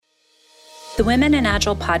The Women in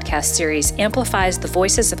Agile podcast series amplifies the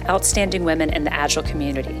voices of outstanding women in the Agile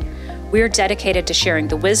community. We are dedicated to sharing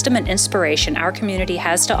the wisdom and inspiration our community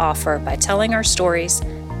has to offer by telling our stories,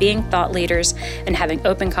 being thought leaders, and having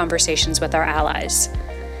open conversations with our allies.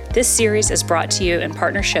 This series is brought to you in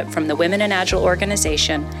partnership from the Women in Agile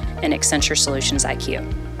organization and Accenture Solutions IQ.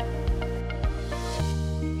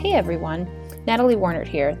 Hey everyone, Natalie Warnert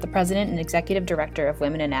here, the President and Executive Director of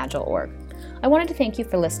Women in Agile org. I wanted to thank you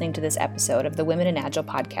for listening to this episode of the Women in Agile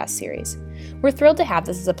podcast series. We're thrilled to have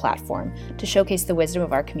this as a platform to showcase the wisdom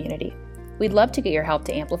of our community. We'd love to get your help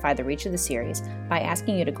to amplify the reach of the series by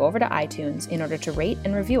asking you to go over to iTunes in order to rate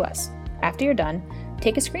and review us. After you're done,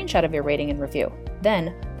 take a screenshot of your rating and review.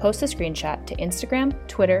 Then, post the screenshot to Instagram,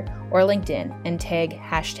 Twitter, or LinkedIn and tag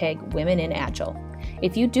 #WomenInAgile.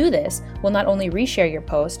 If you do this, we'll not only reshare your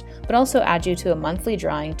post, but also add you to a monthly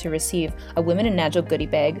drawing to receive a Women in Agile goodie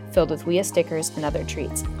bag filled with WIA stickers and other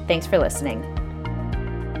treats. Thanks for listening.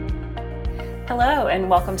 Hello, and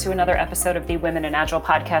welcome to another episode of the Women in Agile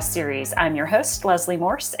podcast series. I'm your host, Leslie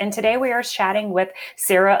Morse, and today we are chatting with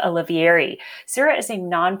Sarah Olivieri. Sarah is a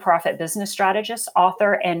nonprofit business strategist,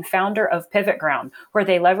 author, and founder of Pivot Ground, where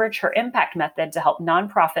they leverage her impact method to help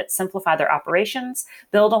nonprofits simplify their operations,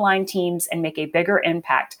 build aligned teams, and make a bigger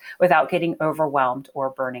impact without getting overwhelmed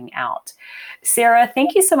or burning out. Sarah,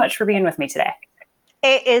 thank you so much for being with me today.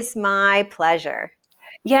 It is my pleasure.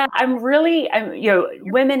 Yeah,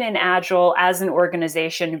 Women in Agile as an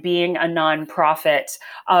organization, being a nonprofit,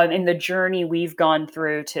 in the journey we've gone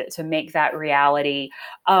through to make that reality.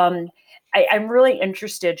 I'm really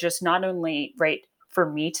interested, just not only,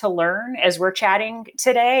 for me to learn as we're chatting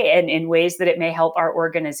today and in ways that it may help our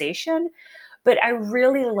organization, but I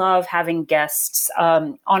really love having guests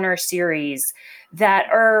on our series that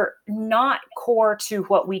are not core to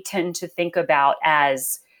what we tend to think about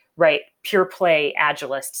as pure play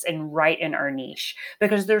agilists and right in our niche,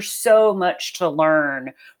 because there's so much to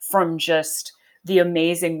learn from just the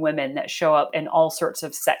amazing women that show up in all sorts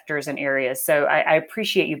of sectors and areas. So I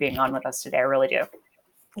appreciate you being on with us today. I really do.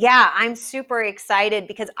 Yeah, I'm super excited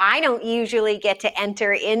because I don't usually get to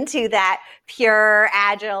enter into that pure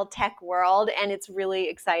agile tech world, and it's really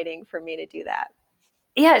exciting for me to do that.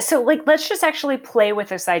 Yeah, so let's just actually play with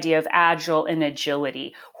this idea of agile and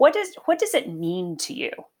agility. What does it mean to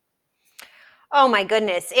you? Oh my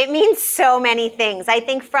goodness. It means so many things. I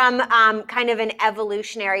think from kind of an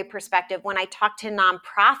evolutionary perspective, when I talk to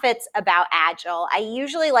nonprofits about Agile, I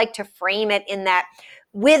usually like to frame it in that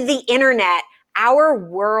with the internet, our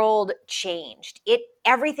world changed.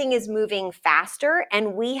 Everything is moving faster,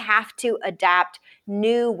 and we have to adapt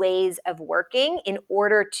new ways of working in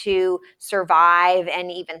order to survive and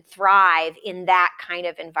even thrive in that kind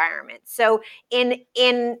of environment. So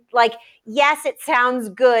yes, it sounds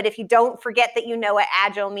good if you don't forget that you know what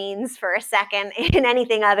Agile means for a second in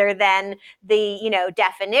anything other than the,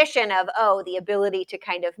 definition of, the ability to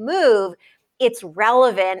kind of move. It's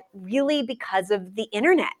relevant really because of the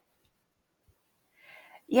internet.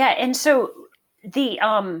 Yeah, and so the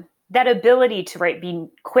that ability to be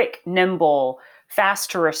quick, nimble, fast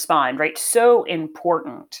to respond, so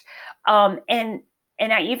important. And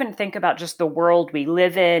I even think about just the world we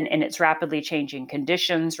live in and its rapidly changing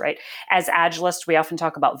conditions, As agilists, we often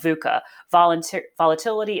talk about VUCA: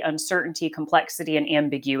 volatility, uncertainty, complexity, and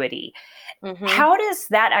ambiguity. Mm-hmm. How does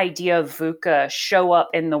that idea of VUCA show up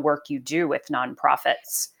in the work you do with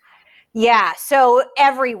nonprofits? Yeah, so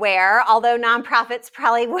everywhere, although nonprofits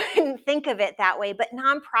probably wouldn't think of it that way, but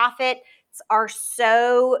nonprofits are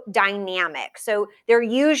so dynamic. So they're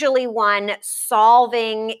usually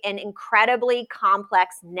solving an incredibly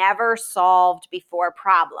complex, never solved before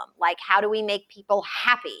problem. Like, how do we make people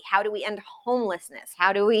happy? How do we end homelessness?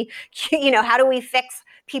 How do we, how do we fix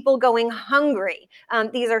people going hungry?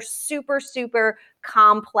 These are super, super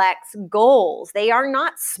complex goals. They are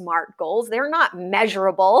not smart goals. They're not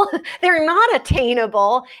measurable. They're not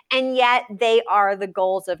attainable. And yet they are the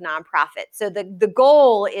goals of nonprofits. So the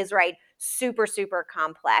goal is super, super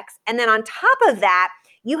complex. And then on top of that,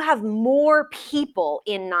 you have more people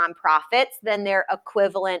in nonprofits than their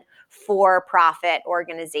equivalent for-profit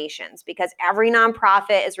organizations, because every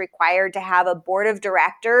nonprofit is required to have a board of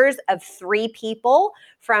directors of 3 people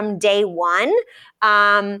from day one.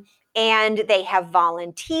 And they have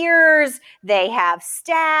volunteers, they have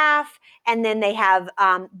staff, and then they have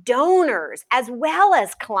donors as well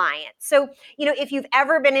as clients. So, if you've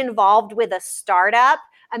ever been involved with a startup,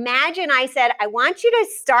 imagine I said, I want you to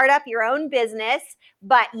start up your own business,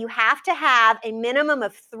 but you have to have a minimum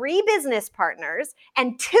of 3 business partners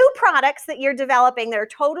and 2 products that you're developing that are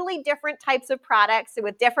totally different types of products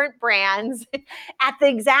with different brands at the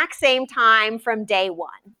exact same time from day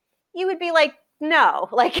one. you would be like, no,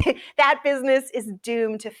 like that business is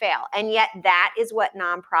doomed to fail. And yet that is what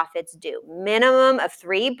nonprofits do. Minimum of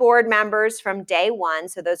 3 board members from day one.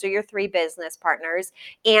 So those are your 3 business partners.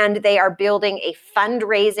 And they are building a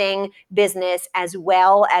fundraising business as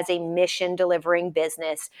well as a mission delivering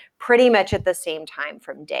business pretty much at the same time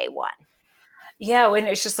from day one. Yeah, and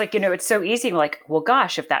it's just like, it's so easy. Like, well,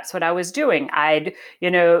 gosh, if that's what I was doing, I'd,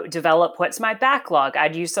 develop what's my backlog.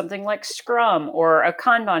 I'd use something like Scrum or a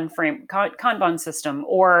Kanban system,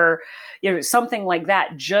 or, something like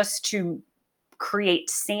that, just to create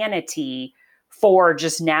sanity for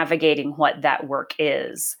just navigating what that work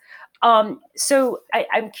is. So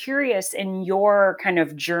I'm curious, in your kind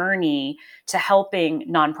of journey to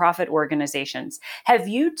helping nonprofit organizations, have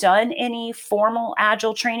you done any formal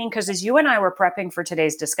Agile training? Because as you and I were prepping for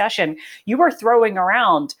today's discussion, you were throwing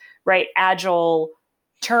around, right, Agile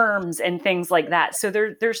terms and things like that. So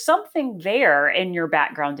there's something there in your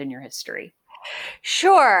background, in your history.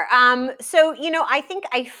 Sure. So, I think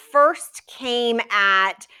I first came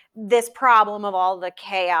at this problem of all the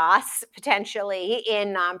chaos potentially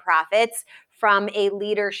in nonprofits from a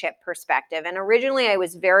leadership perspective. And originally I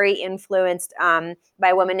was very influenced by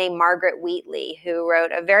a woman named Margaret Wheatley, who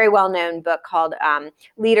wrote a very well-known book called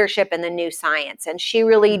Leadership and the New Science. And she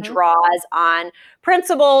really draws on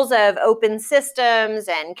principles of open systems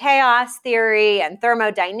and chaos theory and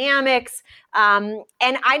thermodynamics. And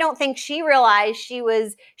I don't think she realized she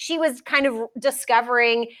was kind of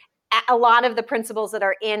discovering a lot of the principles that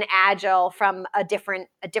are in Agile from a different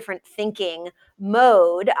thinking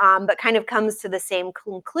mode, but kind of comes to the same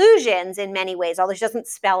conclusions in many ways, although she doesn't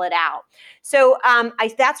spell it out. So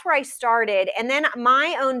that's where I started. And then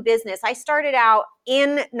my own business, I started out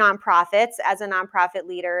in nonprofits as a nonprofit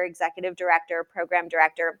leader, executive director, program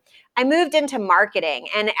director. I moved into marketing.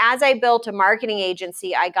 And as I built a marketing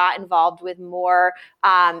agency, I got involved with more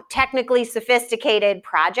technically sophisticated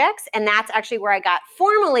projects. And that's actually where I got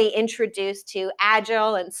formally introduced to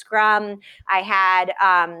Agile and Scrum. I had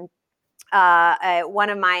one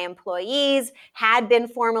of my employees had been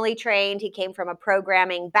formally trained. He came from a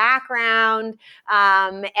programming background.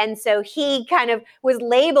 And so he kind of was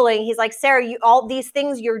labeling, he's like, Sarah, all these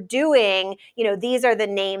things you're doing, these are the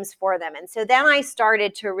names for them. And so then I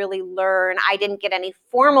started to really learn. I didn't get any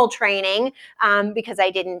formal training because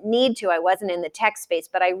I didn't need to. I wasn't in the tech space,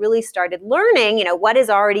 but I really started learning, what has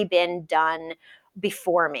already been done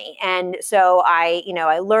before me. And so I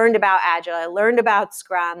learned about Agile, I learned about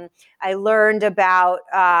Scrum, I learned about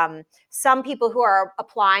some people who are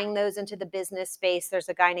applying those into the business space. There's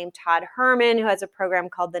a guy named Todd Herman who has a program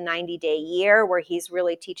called the 90-Day Year, where he's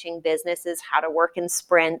really teaching businesses how to work in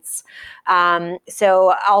sprints.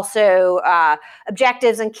 So also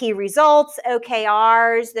objectives and key results,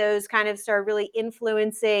 OKRs, those kind of start really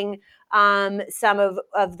influencing some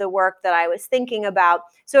of the work that I was thinking about.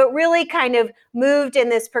 So it really kind of moved in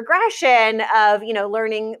this progression of,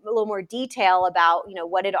 learning a little more detail about,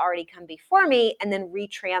 what had already come before me, and then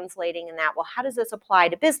retranslating in that, well, how does this apply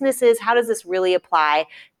to businesses? How does this really apply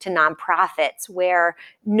to nonprofits, where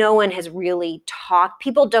no one has really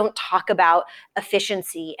people don't talk about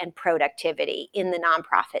efficiency and productivity in the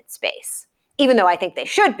nonprofit space, even though I think they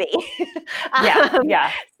should be.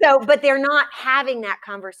 Yeah. So, but they're not having that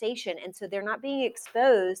conversation. And so they're not being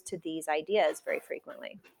exposed to these ideas very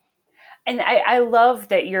frequently. And I love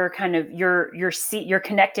that you're kind of, you're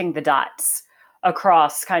connecting the dots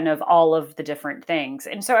across kind of all of the different things.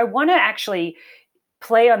 And so I want to actually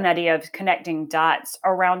play on that idea of connecting dots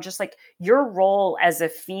around just like your role as a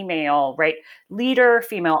female, right, leader,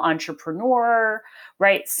 female entrepreneur,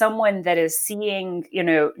 right, someone that is seeing,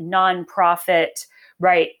 nonprofit,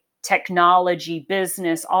 right, technology,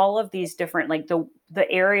 business, all of these different, like the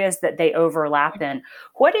areas that they overlap in.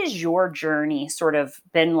 What has your journey sort of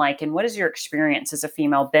been like, and what has your experience as a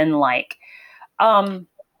female been like?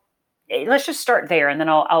 Let's just start there, and then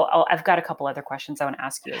I've got a couple other questions I want to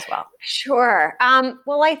ask you as well. Sure.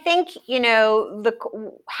 Well, I think,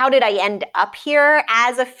 how did I end up here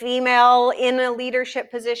as a female in a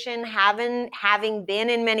leadership position, having been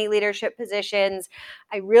in many leadership positions?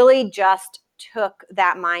 I really just took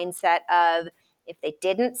that mindset of, if they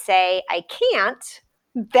didn't say I can't,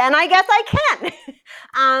 then I guess I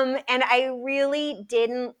can. And I really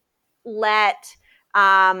didn't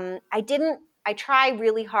I try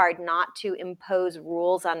really hard not to impose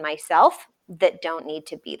rules on myself that don't need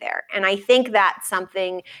to be there. And I think that's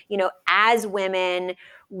something, as women,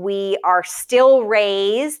 we are still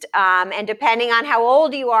raised, and depending on how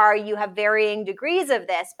old you are, you have varying degrees of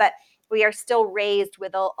this, but we are still raised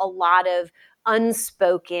with a lot of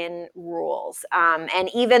unspoken rules. And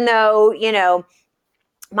even though,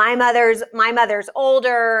 My mother's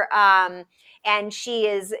older, and she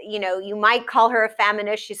is, you might call her a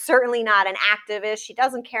feminist. She's certainly not an activist. She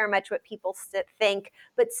doesn't care much what people think.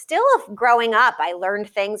 But still, growing up, I learned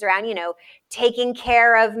things around, taking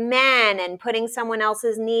care of men and putting someone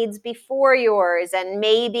else's needs before yours. And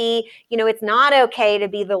maybe, it's not okay to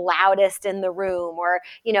be the loudest in the room, or,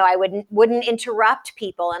 I wouldn't interrupt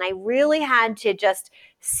people. And I really had to just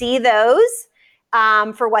see those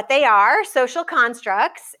for what they are, social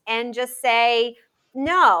constructs, and just say,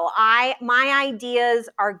 no, my ideas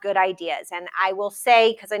are good ideas. And I will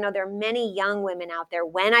say, because I know there are many young women out there,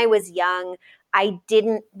 when I was young, I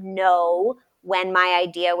didn't know when my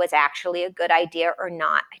idea was actually a good idea or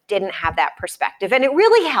not. I didn't have that perspective. And it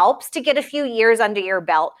really helps to get a few years under your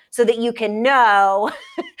belt so that you can know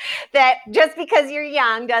that just because you're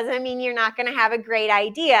young doesn't mean you're not going to have a great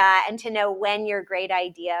idea, and to know when your great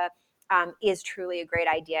idea is truly a great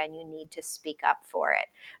idea and you need to speak up for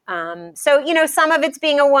it. So, some of it's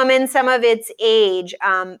being a woman, some of it's age,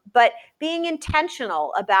 but being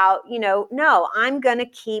intentional about, no, I'm going to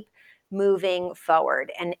keep moving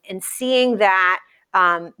forward, and seeing that,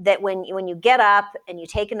 that when you get up and you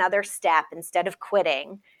take another step instead of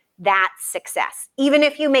quitting, that's success. Even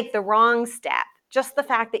if you make the wrong step, just the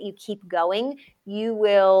fact that you keep going, you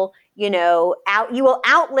will,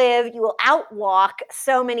 outlive, you will outwalk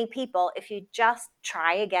so many people if you just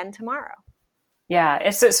try again tomorrow. Yeah.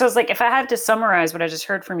 So it's like, if I have to summarize what I just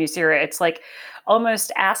heard from you, Sarah, it's like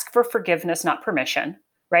almost ask for forgiveness, not permission,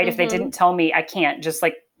 right? Mm-hmm. If they didn't tell me I can't, just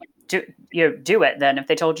like do it then if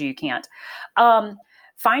they told you can't.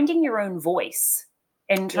 Finding your own voice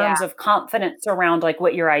in terms of confidence around like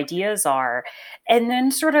what your ideas are, and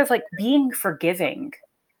then sort of like being forgiving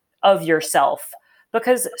of yourself,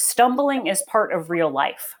 because stumbling is part of real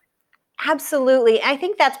life. Absolutely. I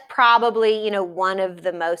think that's probably, one of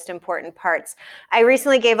the most important parts. I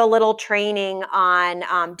recently gave a little training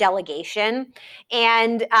on delegation,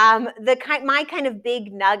 and my kind of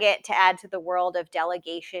big nugget to add to the world of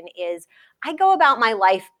delegation is I go about my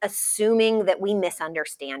life assuming that we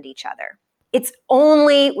misunderstand each other. It's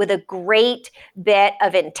only with a great bit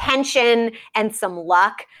of intention and some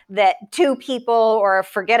luck that two people, or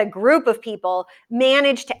forget a group of people,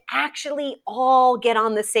 manage to actually all get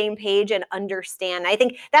on the same page and understand. I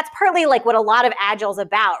think that's partly like what a lot of Agile's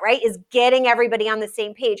about, right? Is getting everybody on the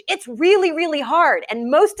same page. It's really, really hard.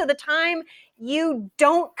 And most of the time, you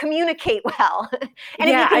don't communicate well. And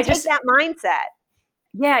if you can take that mindset.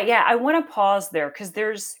 Yeah. I want to pause there, because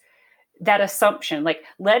there's that assumption, like,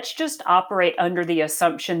 let's just operate under the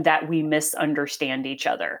assumption that we misunderstand each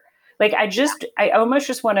other. Like, I almost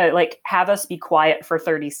just want to like have us be quiet for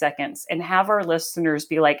 30 seconds and have our listeners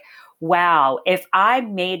be like, wow, if I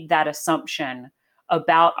made that assumption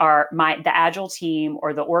about the Agile team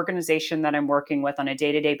or the organization that I'm working with on a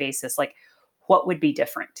day-to-day basis, like, what would be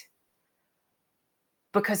different?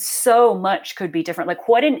 Because so much could be different. Like,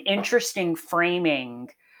 what an interesting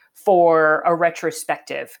framing for a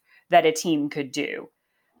retrospective that a team could do.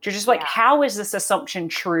 You're just like, how is this assumption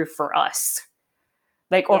true for us?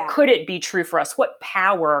 Like, or could it be true for us? What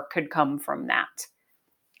power could come from that?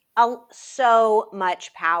 So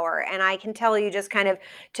much power. And I can tell you, just kind of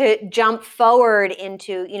to jump forward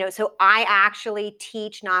into, so I actually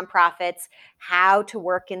teach nonprofits how to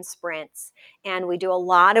work in sprints. And we do a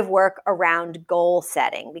lot of work around goal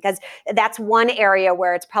setting, because that's one area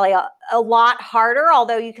where it's probably a lot harder,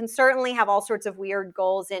 although you can certainly have all sorts of weird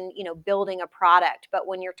goals in, building a product. But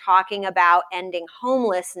when you're talking about ending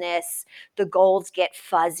homelessness, the goals get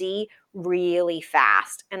fuzzy really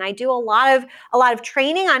fast. And I do a lot of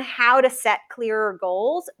training on how to set clearer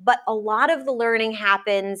goals, but a lot of the learning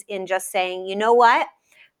happens in just saying, you know what?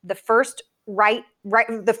 The first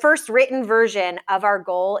written version of our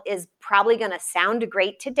goal is probably going to sound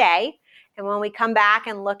great today. And when we come back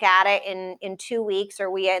and look at it in 2 weeks,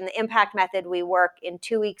 or in the impact method, we work in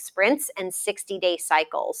 2-week sprints and 60-day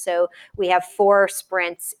cycles. So we have 4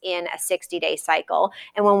 sprints in a 60-day cycle.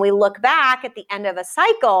 And when we look back at the end of a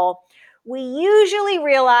cycle, we usually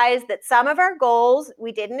realize that some of our goals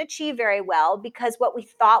we didn't achieve very well, because what we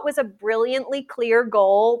thought was a brilliantly clear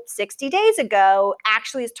goal 60 days ago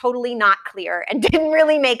actually is totally not clear and didn't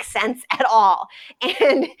really make sense at all.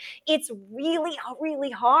 And it's really,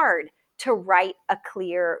 really hard to write a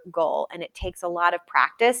clear goal. And it takes a lot of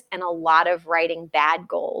practice and a lot of writing bad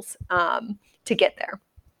goals to get there.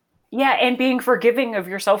 Yeah, and being forgiving of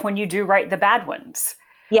yourself when you do write the bad ones.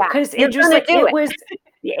 Yeah, because it just like it was.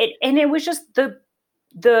 And it was just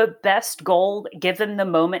the best goal given the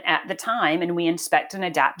moment at the time, and we inspect and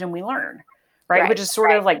adapt and we learn, right? Which is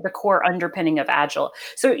sort of like the core underpinning of Agile.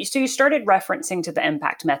 So you started referencing to the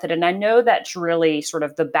impact method, and I know that's really sort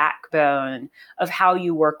of the backbone of how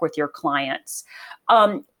you work with your clients.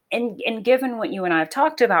 And given what you and I have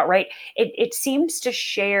talked about, right, it seems to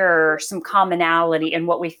share some commonality in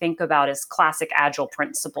what we think about as classic Agile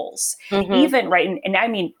principles. Even, right, and I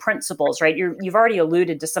mean principles, right? You've already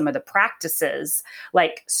alluded to some of the practices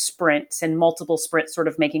like sprints and multiple sprints sort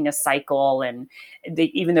of making a cycle, and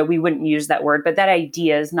even though we wouldn't use that word, but that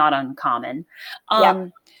idea is not uncommon.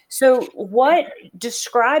 So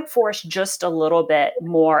describe for us just a little bit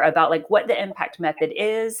more about like what the impact method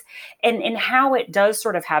is and how it does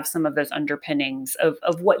sort of have some of those underpinnings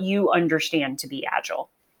of what you understand to be Agile.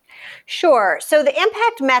 Sure. So the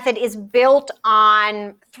impact method is built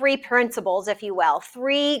on three principles, if you will,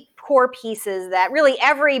 three core pieces that really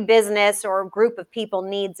every business or group of people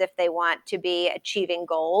needs if they want to be achieving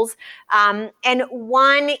goals. And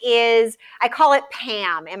one is, I call it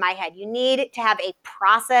PAM in my head. You need to have a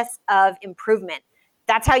process of improvement.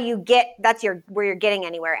 That's how you get, where you're getting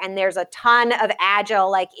anywhere. And there's a ton of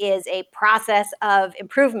Agile, like is a process of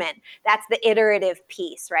improvement. That's the iterative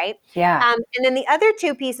piece, right? Yeah. And then the other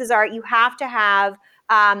two pieces are you have to have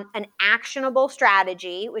an actionable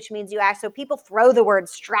strategy, which means so people throw the word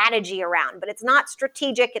strategy around, but it's not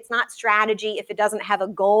strategic. It's not strategy if it doesn't have a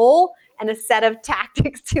goal and a set of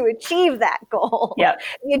tactics to achieve that goal. Yeah.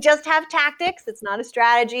 You just have tactics. It's not a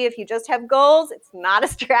strategy. If you just have goals, it's not a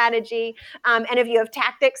strategy. And if you have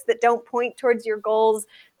tactics that don't point towards your goals,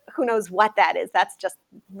 who knows what that is? That's just,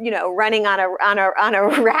 running on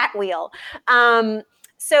a rat wheel.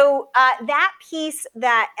 So that piece,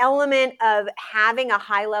 that element of having a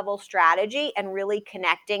high-level strategy and really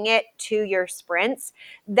connecting it to your sprints,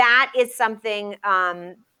 that is something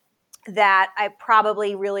that I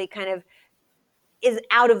probably really kind of is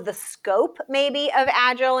out of the scope maybe of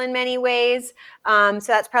Agile in many ways. So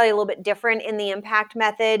that's probably a little bit different in the impact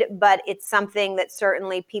method, but it's something that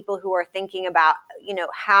certainly people who are thinking about,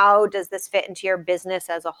 how does this fit into your business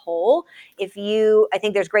as a whole? I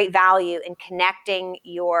think there's great value in connecting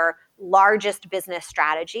your largest business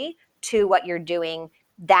strategy to what you're doing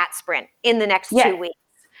that sprint in the next 2 weeks.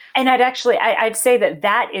 And I'd say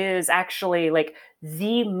that is actually like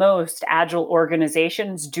the most Agile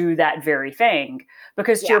organizations do that very thing,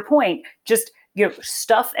 because to your point, just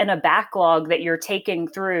stuff in a backlog that you're taking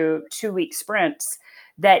through 2-week sprints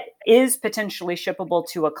that is potentially shippable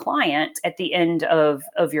to a client at the end of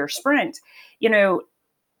your sprint,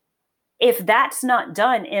 if that's not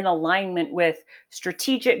done in alignment with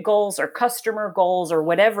strategic goals or customer goals or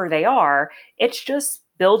whatever they are, it's just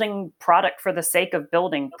building product for the sake of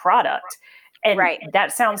building product. And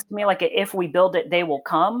that sounds to me like a if we build it, they will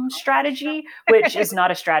come strategy, which is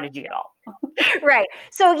not a strategy at all. Right.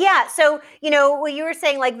 So what you were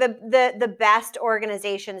saying, like the best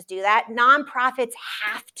organizations do that. Nonprofits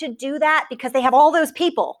have to do that because they have all those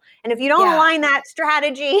people. And if you don't align that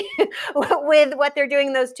strategy with what they're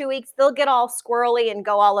doing those 2 weeks, they'll get all squirrely and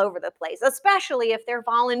go all over the place, especially if they're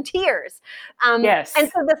volunteers. Yes. And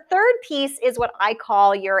so the third piece is what I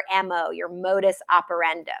call your MO, your modus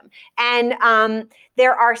operandum. And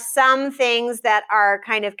there are some things that are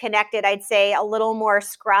kind of connected, I'd say a little more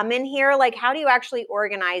Scrum in here, like how do you actually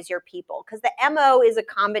organize your people? Because the MO is a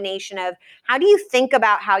combination of how do you think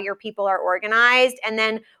about how your people are organized, and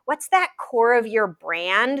then what's that core of your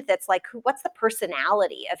brand that's like, what's the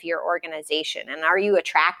personality of your organization? And are you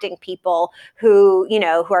attracting people who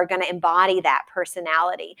are going to embody that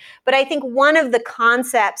personality? But I think one of the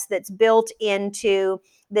concepts that's built into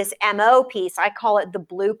this MO piece, I call it the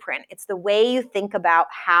blueprint. It's the way you think about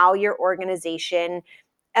how your organization,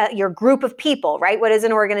 your group of people, right? What is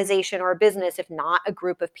an organization or a business if not a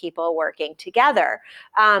group of people working together?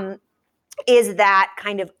 Is that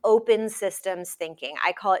kind of open systems thinking.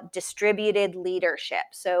 I call it distributed leadership.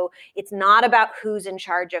 So it's not about who's in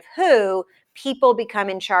charge of who. People become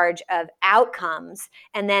in charge of outcomes,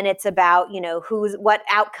 and then it's about what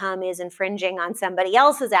outcome is infringing on somebody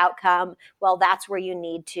else's outcome. Well, that's where you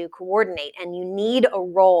need to coordinate, and you need a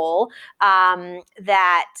role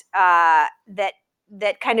that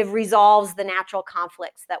kind of resolves the natural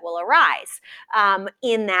conflicts that will arise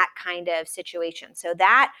in that kind of situation. So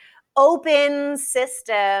that open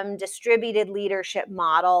system distributed leadership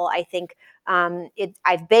model, I think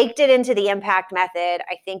I've baked it into the impact method.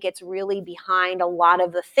 I think it's really behind a lot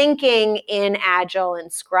of the thinking in Agile and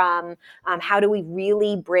Scrum. How do we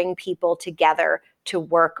really bring people together to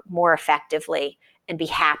work more effectively and be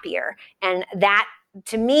happier? And that,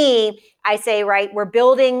 to me, I say, right, we're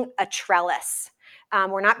building a trellis.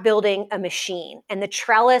 We're not building a machine. And the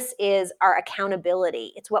trellis is our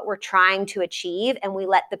accountability. It's what we're trying to achieve. And we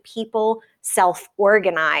let the people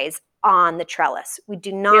self-organize on the trellis. We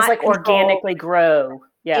do not It's like organically grow.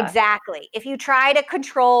 Yeah. Exactly. If you try to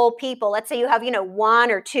control people, let's say you have,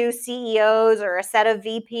 one or two CEOs or a set of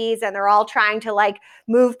VPs, and they're all trying to like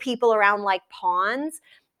move people around like pawns,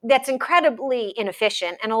 that's incredibly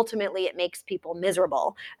inefficient, and ultimately it makes people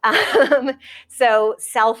miserable. So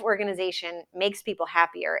self-organization makes people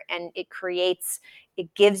happier, and it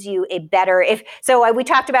gives you a better, we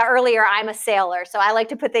talked about earlier, I'm a sailor, so I like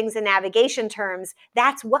to put things in navigation terms.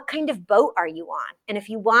 That's what kind of boat are you on? And if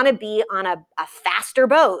you want to be on a faster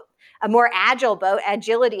boat, a more agile boat,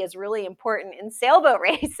 agility is really important in sailboat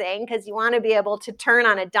racing, because you want to be able to turn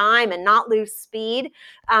on a dime and not lose speed.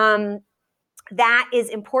 That is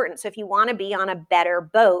important. So if you want to be on a better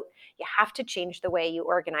boat, you have to change the way you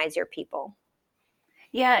organize your people.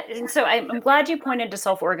 Yeah. And so I'm glad you pointed to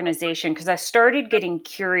self-organization, because I started getting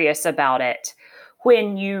curious about it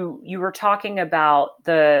when you were talking about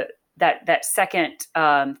that second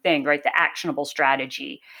thing, right? The actionable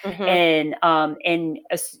strategy, and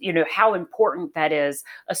how important that is,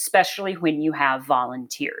 especially when you have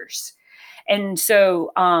volunteers. And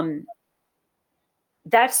so,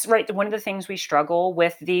 that's right. One of the things we struggle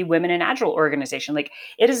with the Women in Agile organization, like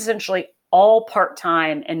it is essentially all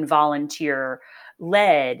part-time and volunteer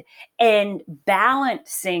led, and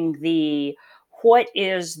balancing what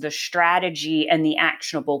is the strategy and the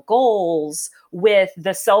actionable goals with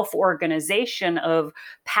the self-organization of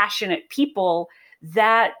passionate people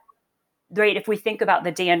that, right, if we think about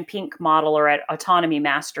the Dan Pink model or at Autonomy,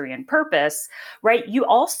 Mastery, and Purpose, right, you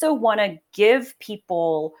also want to give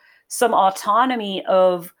people some autonomy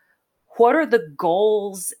of what are the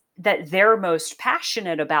goals that they're most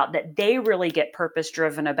passionate about, that they really get purpose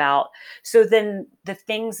driven about. So then the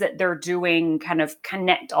things that they're doing kind of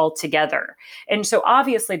connect all together. And so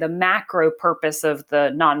obviously the macro purpose of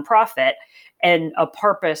the nonprofit and a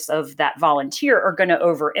purpose of that volunteer are going to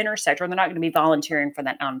over intersect, or they're not going to be volunteering for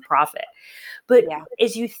that nonprofit. But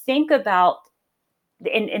as you think about,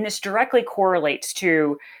 and this directly correlates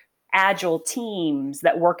to agile teams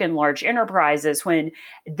that work in large enterprises, when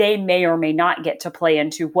they may or may not get to play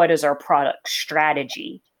into what is our product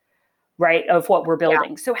strategy, right, of what we're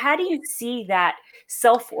building. So how do you see that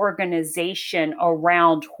self-organization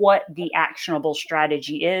around what the actionable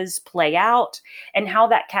strategy is play out, and how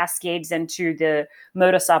that cascades into the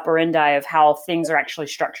modus operandi of how things are actually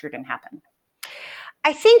structured and happen?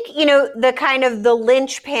 I think, the kind of the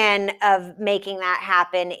linchpin of making that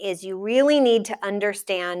happen is you really need to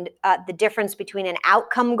understand the difference between an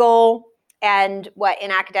outcome goal and what in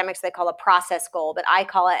academics they call a process goal, but I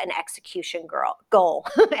call it an execution goal.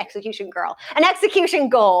 An execution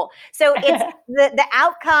goal. So it's the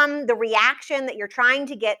outcome, the reaction that you're trying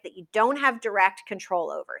to get that you don't have direct control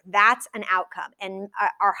over. That's an outcome. And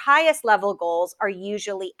our highest level goals are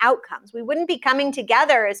usually outcomes. We wouldn't be coming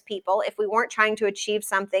together as people if we weren't trying to achieve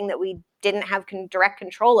something that we didn't have direct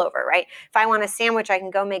control over, right? If I want a sandwich, I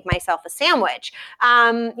can go make myself a sandwich.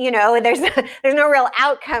 There's no real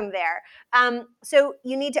outcome there. So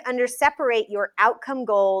you need to separate your outcome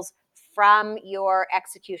goals from your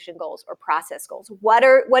execution goals or process goals.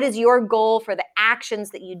 What is your goal for the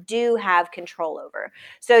actions that you do have control over?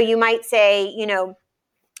 So you might say,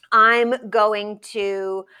 I'm going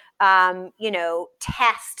to,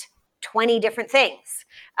 test 20 different things.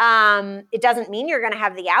 It doesn't mean you're going to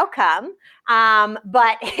have the outcome,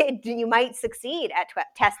 but you might succeed at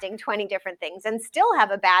testing 20 different things and still have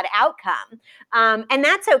a bad outcome. And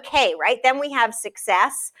that's okay, right? Then we have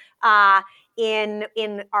success in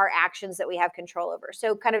our actions that we have control over.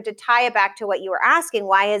 So kind of to tie it back to what you were asking,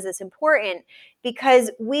 why is this important? Because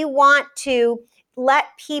we want to let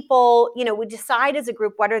people, we decide as a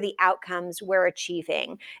group what are the outcomes we're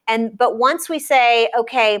achieving. But once we say,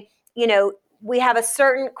 okay, we have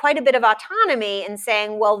quite a bit of autonomy in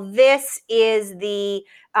saying, well, this is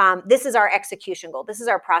our execution goal. This is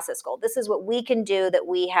our process goal. This is what we can do that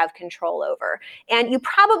we have control over. And you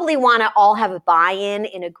probably want to all have a buy-in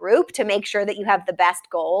in a group to make sure that you have the best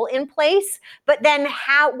goal in place. But then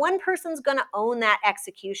one person's going to own that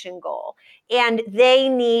execution goal, and they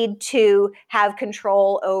need to have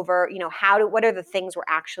control over, what are the things we're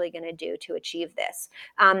actually going to do to achieve this.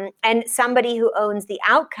 And somebody who owns the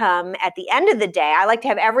outcome at the end of the day, I like to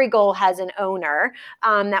have every goal has an owner.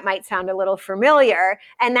 That might sound a little familiar.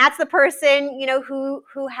 And that's the person,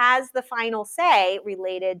 who has the final say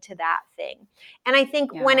related to that thing. And I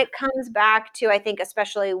think when it comes back to,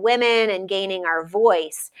 especially women and gaining our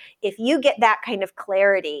voice, if you get that kind of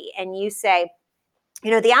clarity and you say,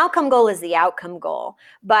 the outcome goal is the outcome goal,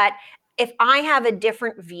 but if I have a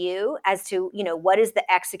different view as to, what is the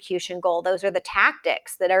execution goal, those are the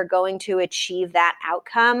tactics that are going to achieve that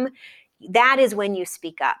outcome. That is when you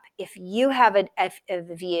speak up. If you have a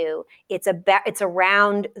view, it's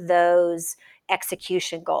around those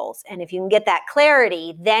execution goals. And if you can get that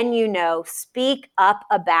clarity, then speak up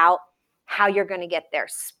about how you're going to get there.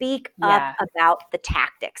 Speak up about the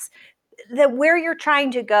tactics. Where you're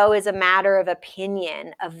trying to go is a matter of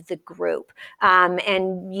opinion of the group.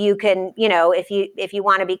 And you can, if you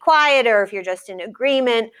want to be quiet or if you're just in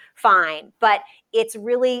agreement, fine. But it's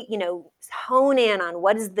really, hone in on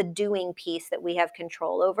what is the doing piece that we have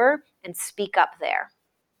control over and speak up there.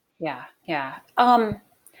 Yeah. Yeah.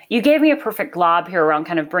 You gave me a perfect glob here around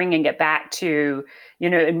kind of bringing it back to,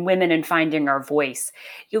 in women and finding our voice.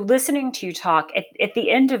 You're listening to you talk at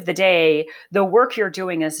the end of the day, the work you're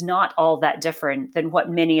doing is not all that different than what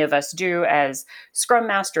many of us do as Scrum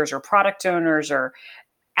Masters or product owners or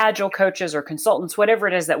Agile coaches or consultants, whatever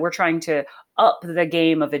it is that we're trying to up the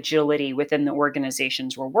game of agility within the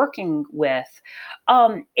organizations we're working with.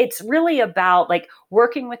 It's really about like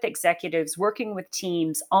working with executives, working with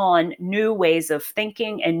teams on new ways of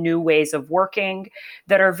thinking and new ways of working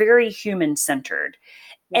that are very human-centered.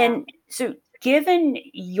 Yeah. And so given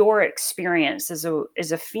your experience as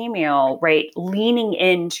a female, right, leaning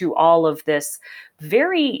into all of this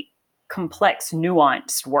very complex,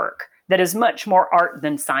 nuanced work, that is much more art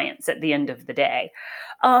than science at the end of the day.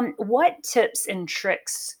 What tips and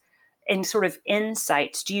tricks and sort of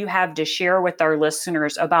insights do you have to share with our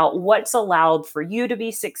listeners about what's allowed for you to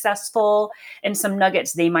be successful and some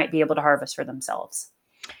nuggets they might be able to harvest for themselves?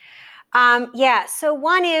 So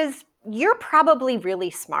one is, you're probably really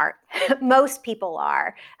smart. Most people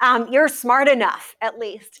are. You're smart enough, at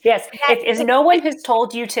least. Yes. If no one has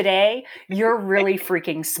told you today, you're really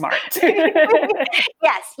freaking smart.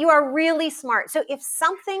 Yes, you are really smart. So if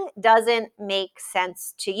something doesn't make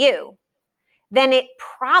sense to you, then it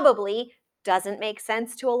probably doesn't make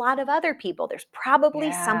sense to a lot of other people. There's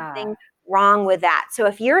probably something wrong with that. So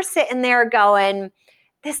if you're sitting there going,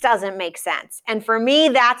 this doesn't make sense. And for me,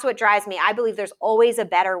 that's what drives me. I believe there's always a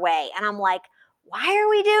better way. And I'm like, why are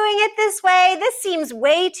we doing it this way? This seems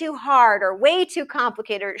way too hard or way too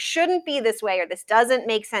complicated, or it shouldn't be this way, or this doesn't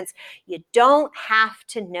make sense. You don't have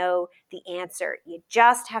to know the answer. You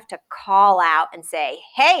just have to call out and say,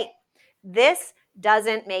 hey, this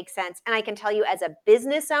doesn't make sense. And I can tell you, as a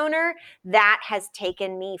business owner, that has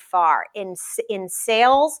taken me far. In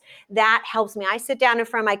sales, that helps me. I sit down in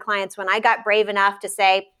front of my clients when I got brave enough to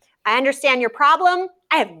say, I understand your problem.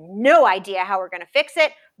 I have no idea how we're going to fix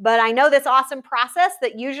it, but I know this awesome process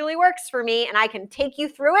that usually works for me, and I can take you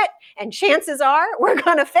through it. And chances are we're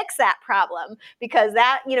going to fix that problem, because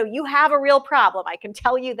that, you have a real problem. I can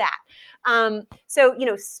tell you that. So,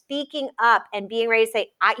 speaking up and being ready to say,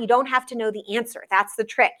 you don't have to know the answer. That's the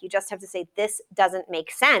trick. You just have to say, this doesn't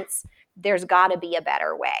make sense. There's got to be a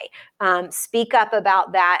better way. Speak up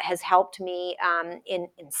about that has helped me in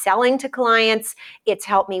selling to clients. It's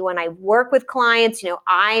helped me when I work with clients.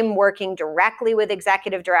 I'm working directly with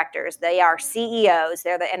executive directors. They are CEOs.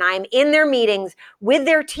 And I'm in their meetings with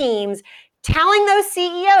their teams, telling those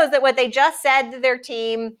CEOs that what they just said to their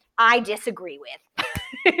team, I disagree with.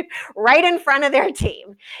 Right in front of their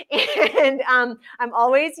team. And I'm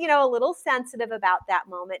always, a little sensitive about that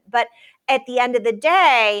moment. But at the end of the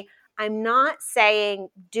day, I'm not saying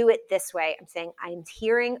do it this way. I'm saying I'm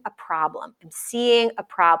hearing a problem. I'm seeing a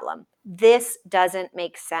problem. This doesn't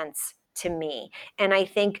make sense to me. And I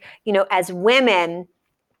think, as women,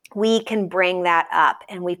 we can bring that up.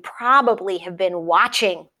 And we probably have been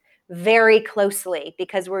watching very closely,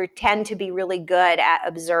 because we tend to be really good at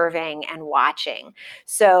observing and watching.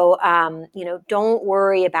 So, don't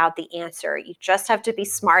worry about the answer. You just have to be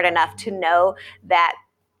smart enough to know that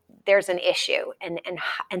there's an issue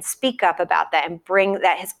and speak up about that, and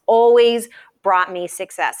that has always brought me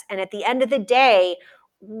success. And at the end of the day,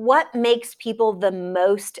 what makes people the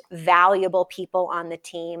most valuable people on the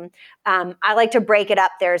team? I like to break it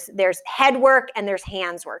up. There's head work and there's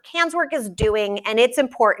hands work. Hands work is doing, and it's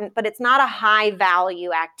important, but it's not a high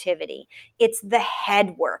value activity. It's the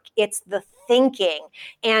head work. It's the thinking.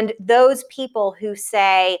 And those people who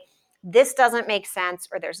say, this doesn't make sense,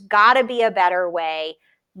 or there's got to be a better way,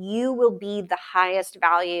 you will be the highest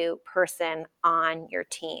value person on your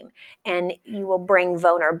team. And you will bring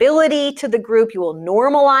vulnerability to the group. You will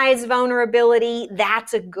normalize vulnerability.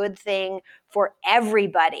 That's a good thing for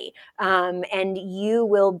everybody. And you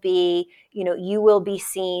will be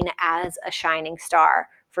seen as a shining star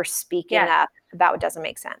for speaking up about what doesn't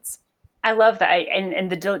make sense. I love that. And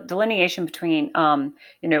the delineation between,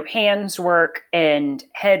 hands work and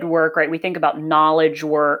head work, right? We think about knowledge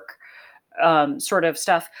work. sort of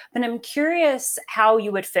stuff. But I'm curious how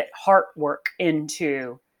you would fit heart work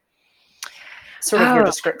into sort of your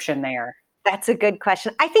description there. That's a good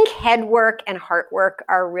question. I think head work and heart work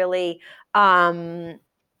are really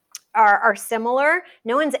are similar.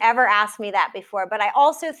 No one's ever asked me that before, but I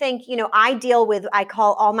also think, I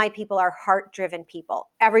call all my people are heart-driven people.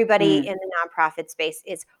 Everybody in the nonprofit space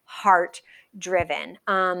is heart-driven.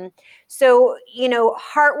 So,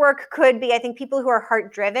 heart work could be, I think people who are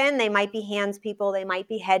heart-driven, they might be hands people, they might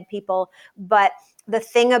be head people, but the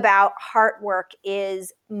thing about heart work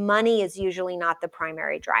is money is usually not the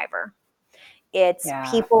primary driver. It's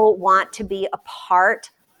people want to be a part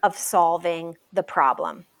of solving the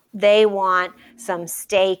problem. They want some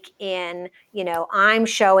stake in, I'm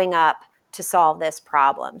showing up to solve this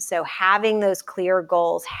problem. So having those clear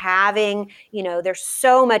goals, there's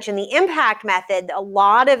so much in the impact method, a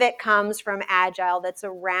lot of it comes from Agile that's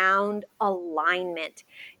around alignment.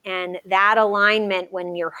 And that alignment,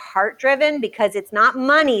 when you're heart-driven, because it's not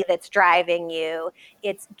money that's driving you,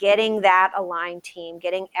 it's getting that aligned team,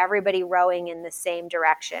 getting everybody rowing in the same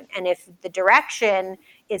direction. And if the direction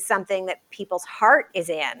is something that people's heart is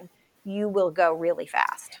in, you will go really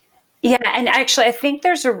fast. Yeah, and actually, I think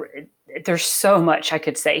there's so much I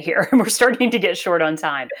could say here, and we're starting to get short on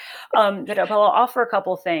time. But I'll offer a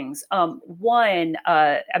couple things. One,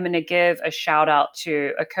 I'm going to give a shout out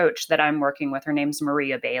to a coach that I'm working with. Her name's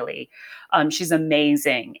Maria Bailey. She's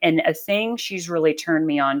amazing, and a thing she's really turned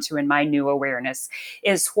me on to in my new awareness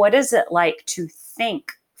is, what is it like to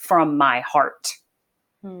think from my heart?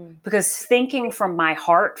 Because thinking from my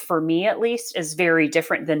heart, for me at least, is very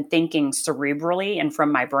different than thinking cerebrally and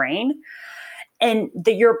from my brain. And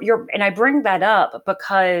and I bring that up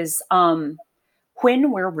because when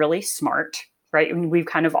we're really smart, right? And we've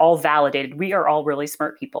kind of all validated, we are all really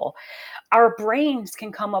smart people. Our brains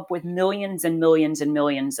can come up with millions and millions and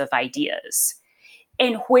millions of ideas.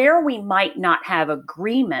 And where we might not have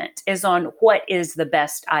agreement is on what is the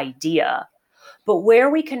best idea. But where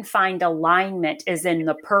we can find alignment is in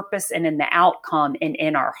the purpose and in the outcome and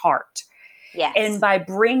in our heart. Yes. And by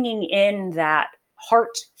bringing in that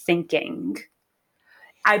heart thinking,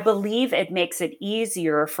 I believe it makes it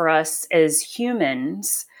easier for us as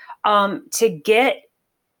humans to get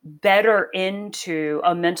better into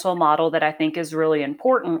a mental model that I think is really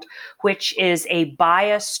important, which is a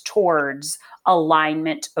bias towards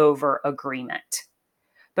alignment over agreement.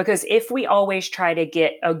 Because if we always try to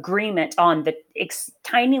get agreement on the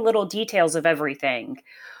tiny little details of everything,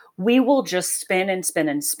 we will just spin and spin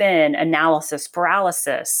and spin, analysis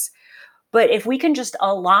paralysis. But if we can just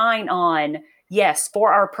align on, yes,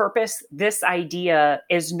 for our purpose, this idea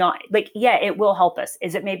is not it will help us.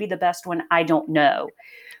 Is it maybe the best one? I don't know.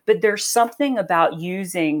 But there's something about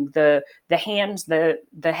using the hands, the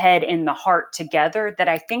head, and the heart together that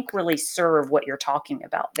I think really serve what you're talking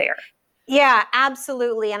about there. Yeah,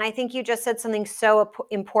 absolutely. And I think you just said something so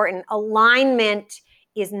important. Alignment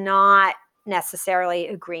is not necessarily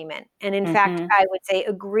agreement. And in fact, I would say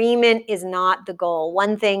agreement is not the goal.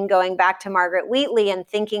 One thing, going back to Margaret Wheatley and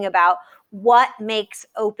thinking about what makes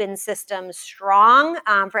open systems strong.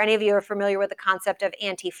 For any of you who are familiar with the concept of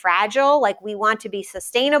anti-fragile, like we want to be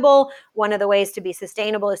sustainable. One of the ways to be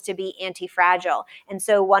sustainable is to be anti-fragile. And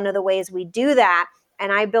so one of the ways we do that,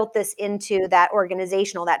 and I built this into that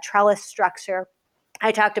organizational, that trellis structure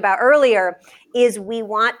I talked about earlier, is we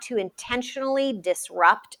want to intentionally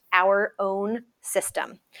disrupt our own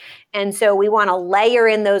system. And so we want to layer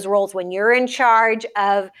in those roles when you're in charge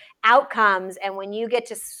of outcomes and when you get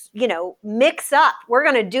to, mix up, we're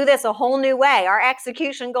going to do this a whole new way. Our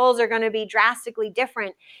execution goals are going to be drastically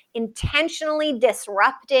different. Intentionally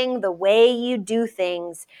disrupting the way you do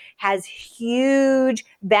things has huge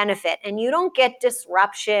benefit. And you don't get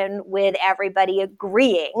disruption with everybody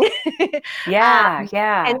agreeing. Yeah.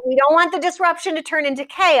 And we don't want the disruption to turn into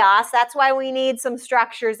chaos. That's why we need some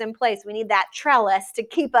structures in place. We need that trellis to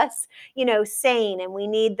keep us, sane. And we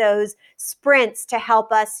need those sprints to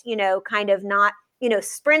help us, kind of not,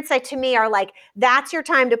 sprints to me are like, that's your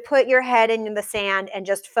time to put your head in the sand and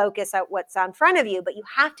just focus at what's in front of you. But you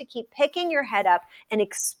have to keep picking your head up and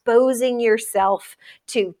exposing yourself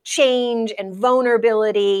to change and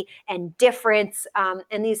vulnerability and difference.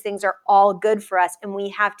 And these things are all good for us. And we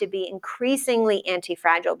have to be increasingly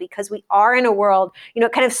anti-fragile because we are in a world,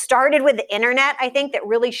 it kind of started with the internet, I think, that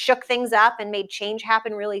really shook things up and made change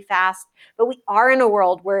happen really fast. But we are in a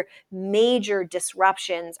world where major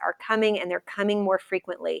disruptions are coming, and they're coming more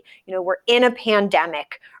frequently. We're in a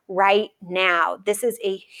pandemic right now. This is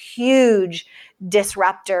a huge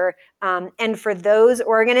disruptor. And for those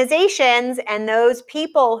organizations and those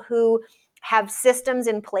people who have systems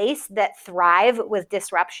in place that thrive with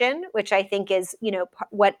disruption, which I think is,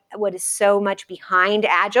 what is so much behind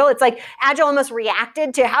Agile. It's like Agile almost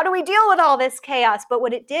reacted to how do we deal with all this chaos? But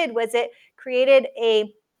what it did was it created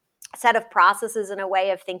a set of processes and a way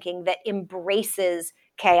of thinking that embraces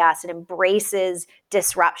chaos and embraces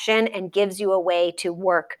disruption and gives you a way to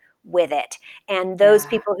work with it. And those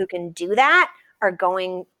people who can do that are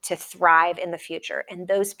going to thrive in the future. And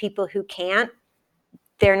those people who can't,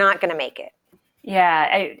 they're not going to make it.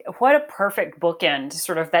 Yeah, what a perfect bookend,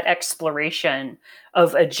 sort of that exploration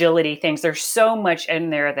of agility things. There's so much in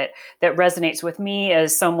there that resonates with me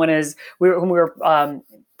as someone when we were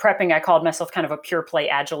prepping, I called myself kind of a pure play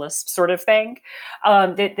agilist sort of thing.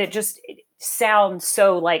 That just sounds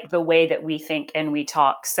so like the way that we think and we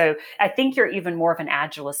talk. So I think you're even more of an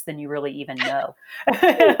agilist than you really even know.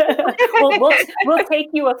 we'll take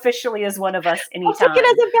you officially as one of us anytime. I'll take it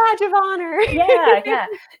as a badge of honor. Yeah.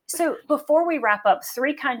 So before we wrap up,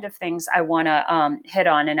 3 kind of things I want to hit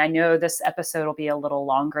on, and I know this episode will be a little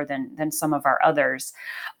longer than some of our others,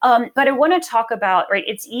 but I want to talk about, right,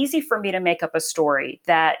 it's easy for me to make up a story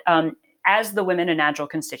that as the Women in Agile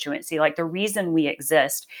constituency, like the reason we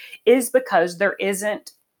exist is because there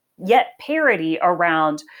isn't yet parity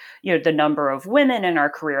around, the number of women in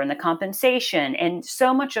our career and the compensation. And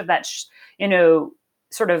so much of that's,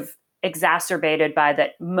 sort of exacerbated by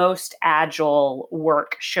that most agile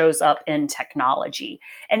work shows up in technology.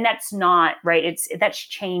 And that's not right. That's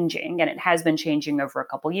changing, and it has been changing over a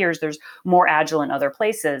couple of years. There's more agile in other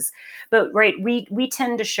places, but right, we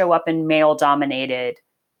tend to show up in male dominated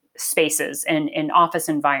spaces and in office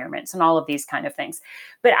environments and all of these kind of things.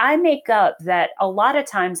 But I make up that a lot of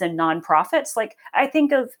times in nonprofits, like I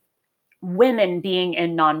think of women being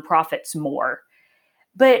in nonprofits more.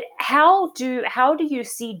 But how do you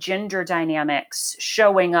see gender dynamics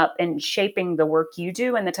showing up and shaping the work you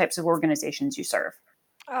do and the types of organizations you serve?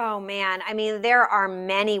 Oh man, I mean, there are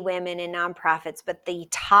many women in nonprofits, but the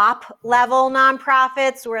top level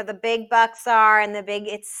nonprofits where the big bucks are and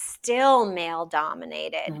it's still male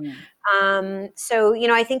dominated. So,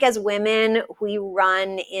 I think as women, we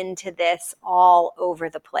run into this all over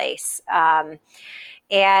the place.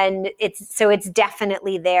 And it's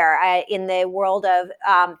definitely there in the world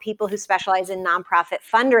of people who specialize in nonprofit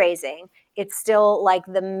fundraising. It's still like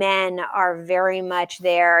the men are very much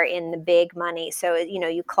there in the big money. So,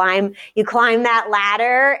 you climb that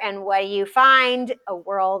ladder, and what do you find? A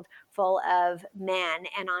world full of men.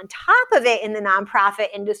 And on top of it, in the nonprofit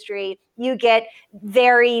industry, you get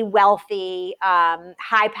very wealthy,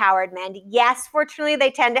 high-powered men. Yes, fortunately,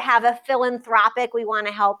 they tend to have a philanthropic, we want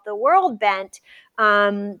to help the world bent.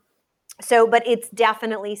 But it's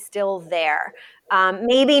definitely still there.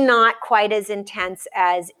 Maybe not quite as intense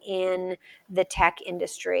as in the tech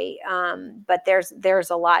industry, but there's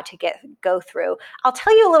a lot to go through. I'll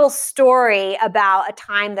tell you a little story about a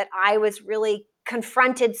time that I was really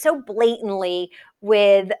confronted so blatantly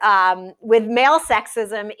with male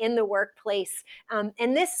sexism in the workplace.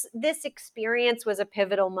 And this experience was a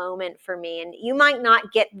pivotal moment for me. And you might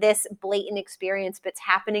not get this blatant experience, but it's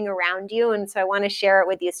happening around you. And so I want to share it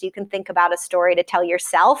with you so you can think about a story to tell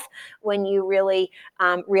yourself when you really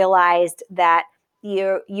realized that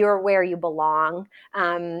you're where you belong,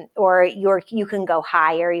 or you can go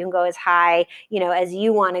higher. You can go as high, as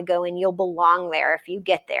you want to go, and you'll belong there. If you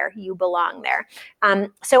get there, you belong there.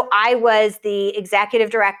 So I was the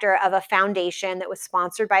executive director of a foundation that was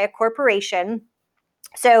sponsored by a corporation.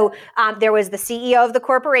 So there was the CEO of the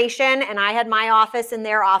corporation, and I had my office in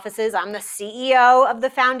their offices. I'm the CEO of the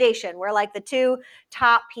foundation. We're like the 2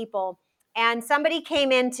 top people. And somebody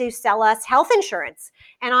came in to sell us health insurance.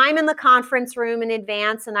 And I'm in the conference room in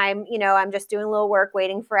advance, and I'm just doing a little work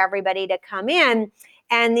waiting for everybody to come in.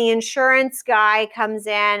 And the insurance guy comes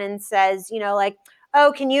in and says,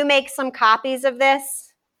 oh, can you make some copies of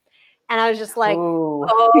this? And I was just like,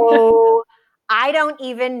 oh, I don't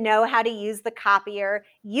even know how to use the copier.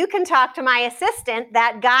 You can talk to my assistant,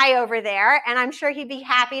 that guy over there, and I'm sure he'd be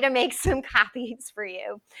happy to make some copies for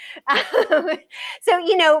you.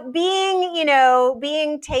 So,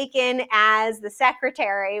 being taken as the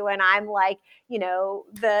secretary when I'm like,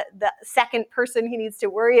 the second person he needs to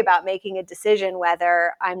worry about making a decision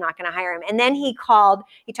whether I'm not going to hire him. And then he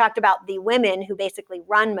talked about the women who basically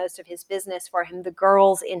run most of his business for him, the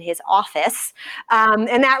girls in his office.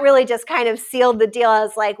 And that really just kind of sealed the deal. I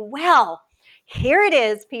was like, well, here it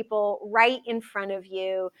is, people, right in front of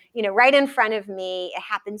you, right in front of me. It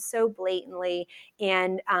happened so blatantly.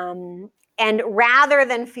 And rather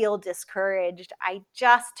than feel discouraged, I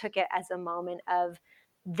just took it as a moment of,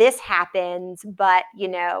 this happens, but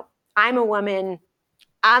I'm a woman.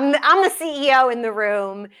 I'm the CEO in the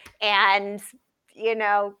room, and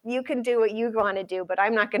you can do what you want to do, but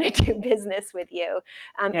I'm not going to do business with you.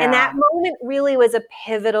 And that moment really was a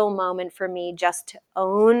pivotal moment for me, just to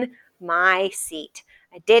own my seat.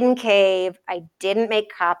 I didn't cave. I didn't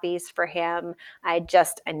make copies for him. I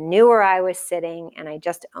knew where I was sitting, and I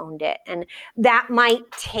just owned it. And that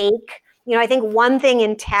might take, I think one thing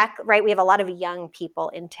in tech, right? We have a lot of young people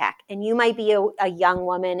in tech, and you might be a young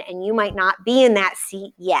woman, and you might not be in that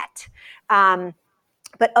seat yet.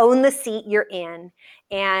 But own the seat you're in,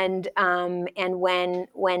 and when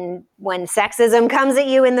sexism comes at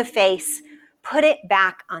you in the face, put it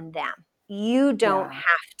back on them. You don't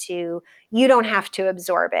have to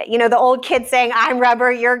absorb it. The old kid saying, "I'm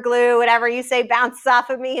rubber, you're glue," whatever you say bounces off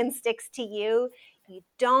of me and sticks to you. You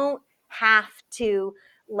don't have to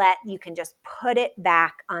you can just put it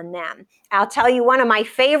back on them. I'll tell you one of my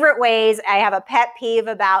favorite ways. I have a pet peeve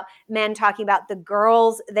about men talking about the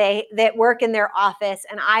girls that work in their office.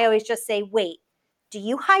 And I always just say, wait, do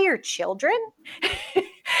you hire children?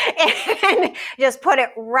 And just put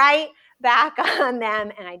it right back on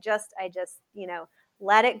them. And I just,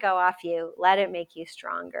 let it go off you, let it make you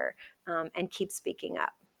stronger, and keep speaking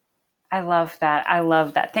up. I love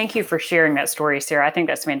that. Thank you for sharing that story, Sarah. I think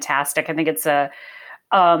that's fantastic. I think it's a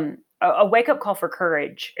wake-up call for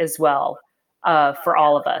courage as well, for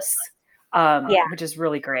all of us, which is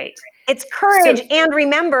really great. It's courage. And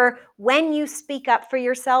remember, when you speak up for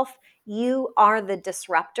yourself, you are the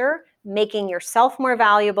disruptor, making yourself more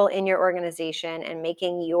valuable in your organization and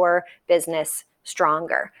making your business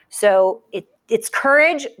stronger. So it's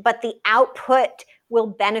courage, but the output will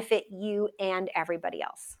benefit you and everybody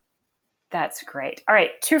else. That's great. All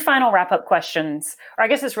right. 2 final wrap-up questions, or I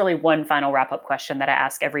guess it's really one final wrap-up question that I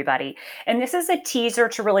ask everybody. And this is a teaser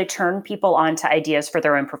to really turn people on to ideas for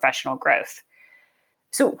their own professional growth.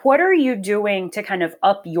 So what are you doing to kind of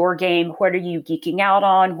up your game? What are you geeking out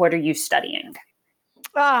on? What are you studying?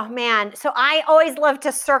 Oh, man. So I always love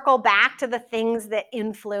to circle back to the things that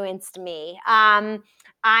influenced me.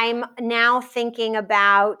 I'm now thinking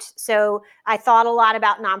about, so I thought a lot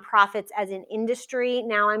about nonprofits as an industry.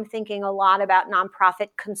 Now I'm thinking a lot about nonprofit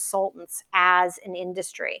consultants as an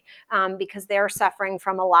industry, because they're suffering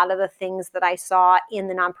from a lot of the things that I saw in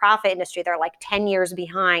the nonprofit industry. They're like 10 years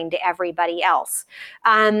behind everybody else.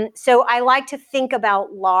 So I like to think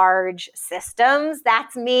about large systems.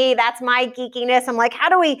 That's me. That's my geekiness. I'm like, how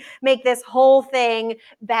do we make this whole thing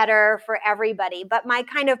better for everybody? But my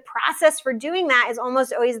kind of process for doing that is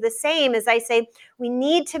almost always the same. As I say, we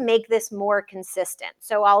need to make this more consistent.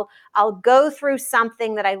 So I'll go through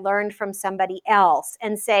something that I learned from somebody else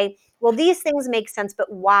and say, well, these things make sense,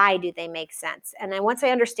 but why do they make sense? And then once I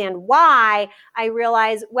understand why, I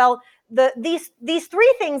realize, well, these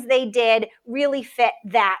 3 things they did really fit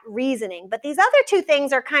that reasoning, but these other 2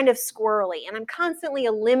 things are kind of squirrely, and I'm constantly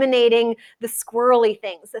eliminating the squirrely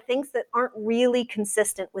things, the things that aren't really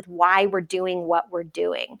consistent with why we're doing what we're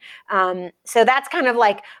doing. So that's kind of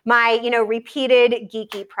like my, repeated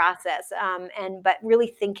geeky process, but really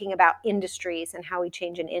thinking about industries and how we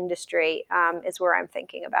change an industry is where I'm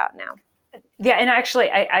thinking about now. Yeah, and actually,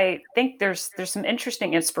 I think there's some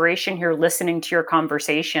interesting inspiration here listening to your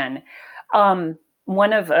conversation.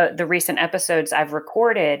 One of the recent episodes I've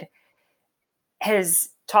recorded has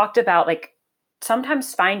talked about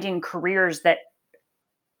sometimes finding careers that,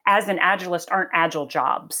 as an Agilist, aren't agile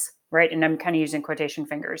jobs, right? And I'm kind of using quotation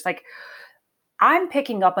fingers. I'm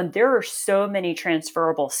picking up on there are so many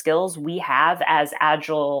transferable skills we have as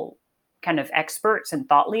Agile kind of experts and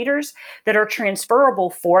thought leaders that are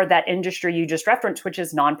transferable for that industry you just referenced, which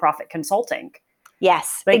is nonprofit consulting.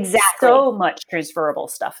 Yes, exactly. So much transferable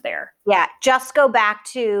stuff there. Yeah, just go back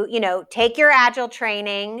to, take your Agile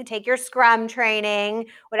training, take your Scrum training,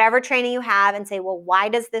 whatever training you have, and say, well, why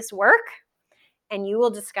does this work? And you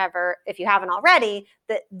will discover, if you haven't already,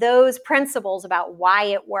 that those principles about why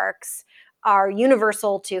it works are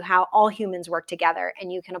universal to how all humans work together,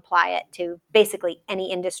 and you can apply it to basically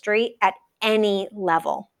any industry at any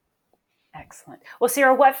level. Excellent. Well,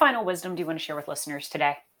 Sarah, what final wisdom do you want to share with listeners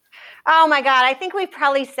today? Oh my God, I think we've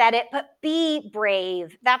probably said it, but be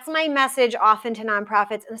brave. That's my message often to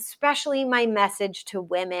nonprofits, and especially my message to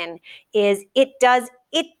women is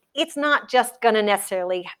it's not just going to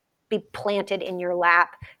necessarily be planted in your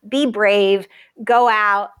lap. Be brave, go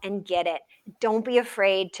out and get it. Don't be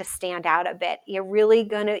afraid to stand out a bit. You're really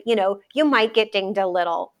going to, you might get dinged a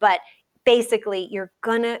little, but basically you're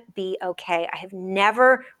going to be okay. I have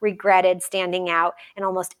never regretted standing out. And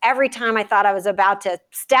almost every time I thought I was about to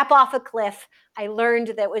step off a cliff, I learned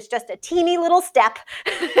that it was just a teeny little step.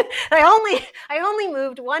 I only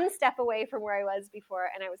moved one step away from where I was before,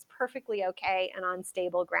 and I was perfectly okay and on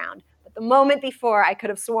stable ground. But the moment before, I could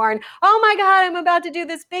have sworn, oh my God, I'm about to do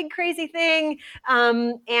this big crazy thing.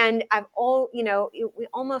 And we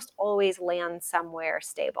almost always land somewhere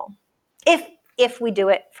stable if we do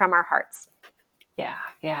it from our hearts.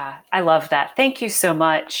 Yeah. I love that. Thank you so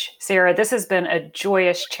much, Sarah. This has been a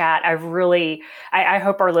joyous chat. I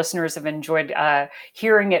hope our listeners have enjoyed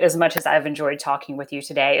hearing it as much as I've enjoyed talking with you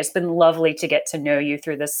today. It's been lovely to get to know you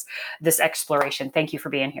through this exploration. Thank you for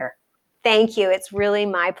being here. Thank you. It's really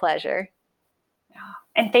my pleasure.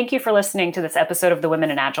 And thank you for listening to this episode of the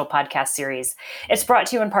Women in Agile podcast series. It's brought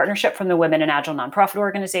to you in partnership from the Women in Agile nonprofit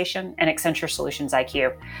organization and Accenture Solutions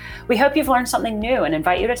IQ. We hope you've learned something new and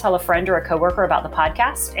invite you to tell a friend or a coworker about the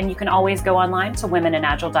podcast. And you can always go online to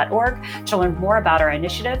womeninagile.org to learn more about our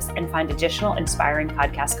initiatives and find additional inspiring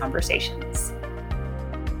podcast conversations.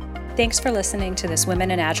 Thanks for listening to this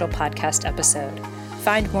Women in Agile podcast episode.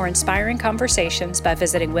 Find more inspiring conversations by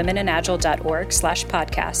visiting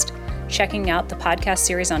womeninagile.org/podcast, checking out the podcast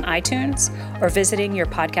series on iTunes, or visiting your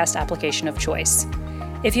podcast application of choice.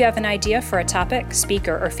 If you have an idea for a topic,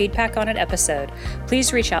 speaker, or feedback on an episode,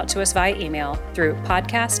 please reach out to us via email through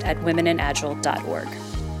podcast@womeninagile.org.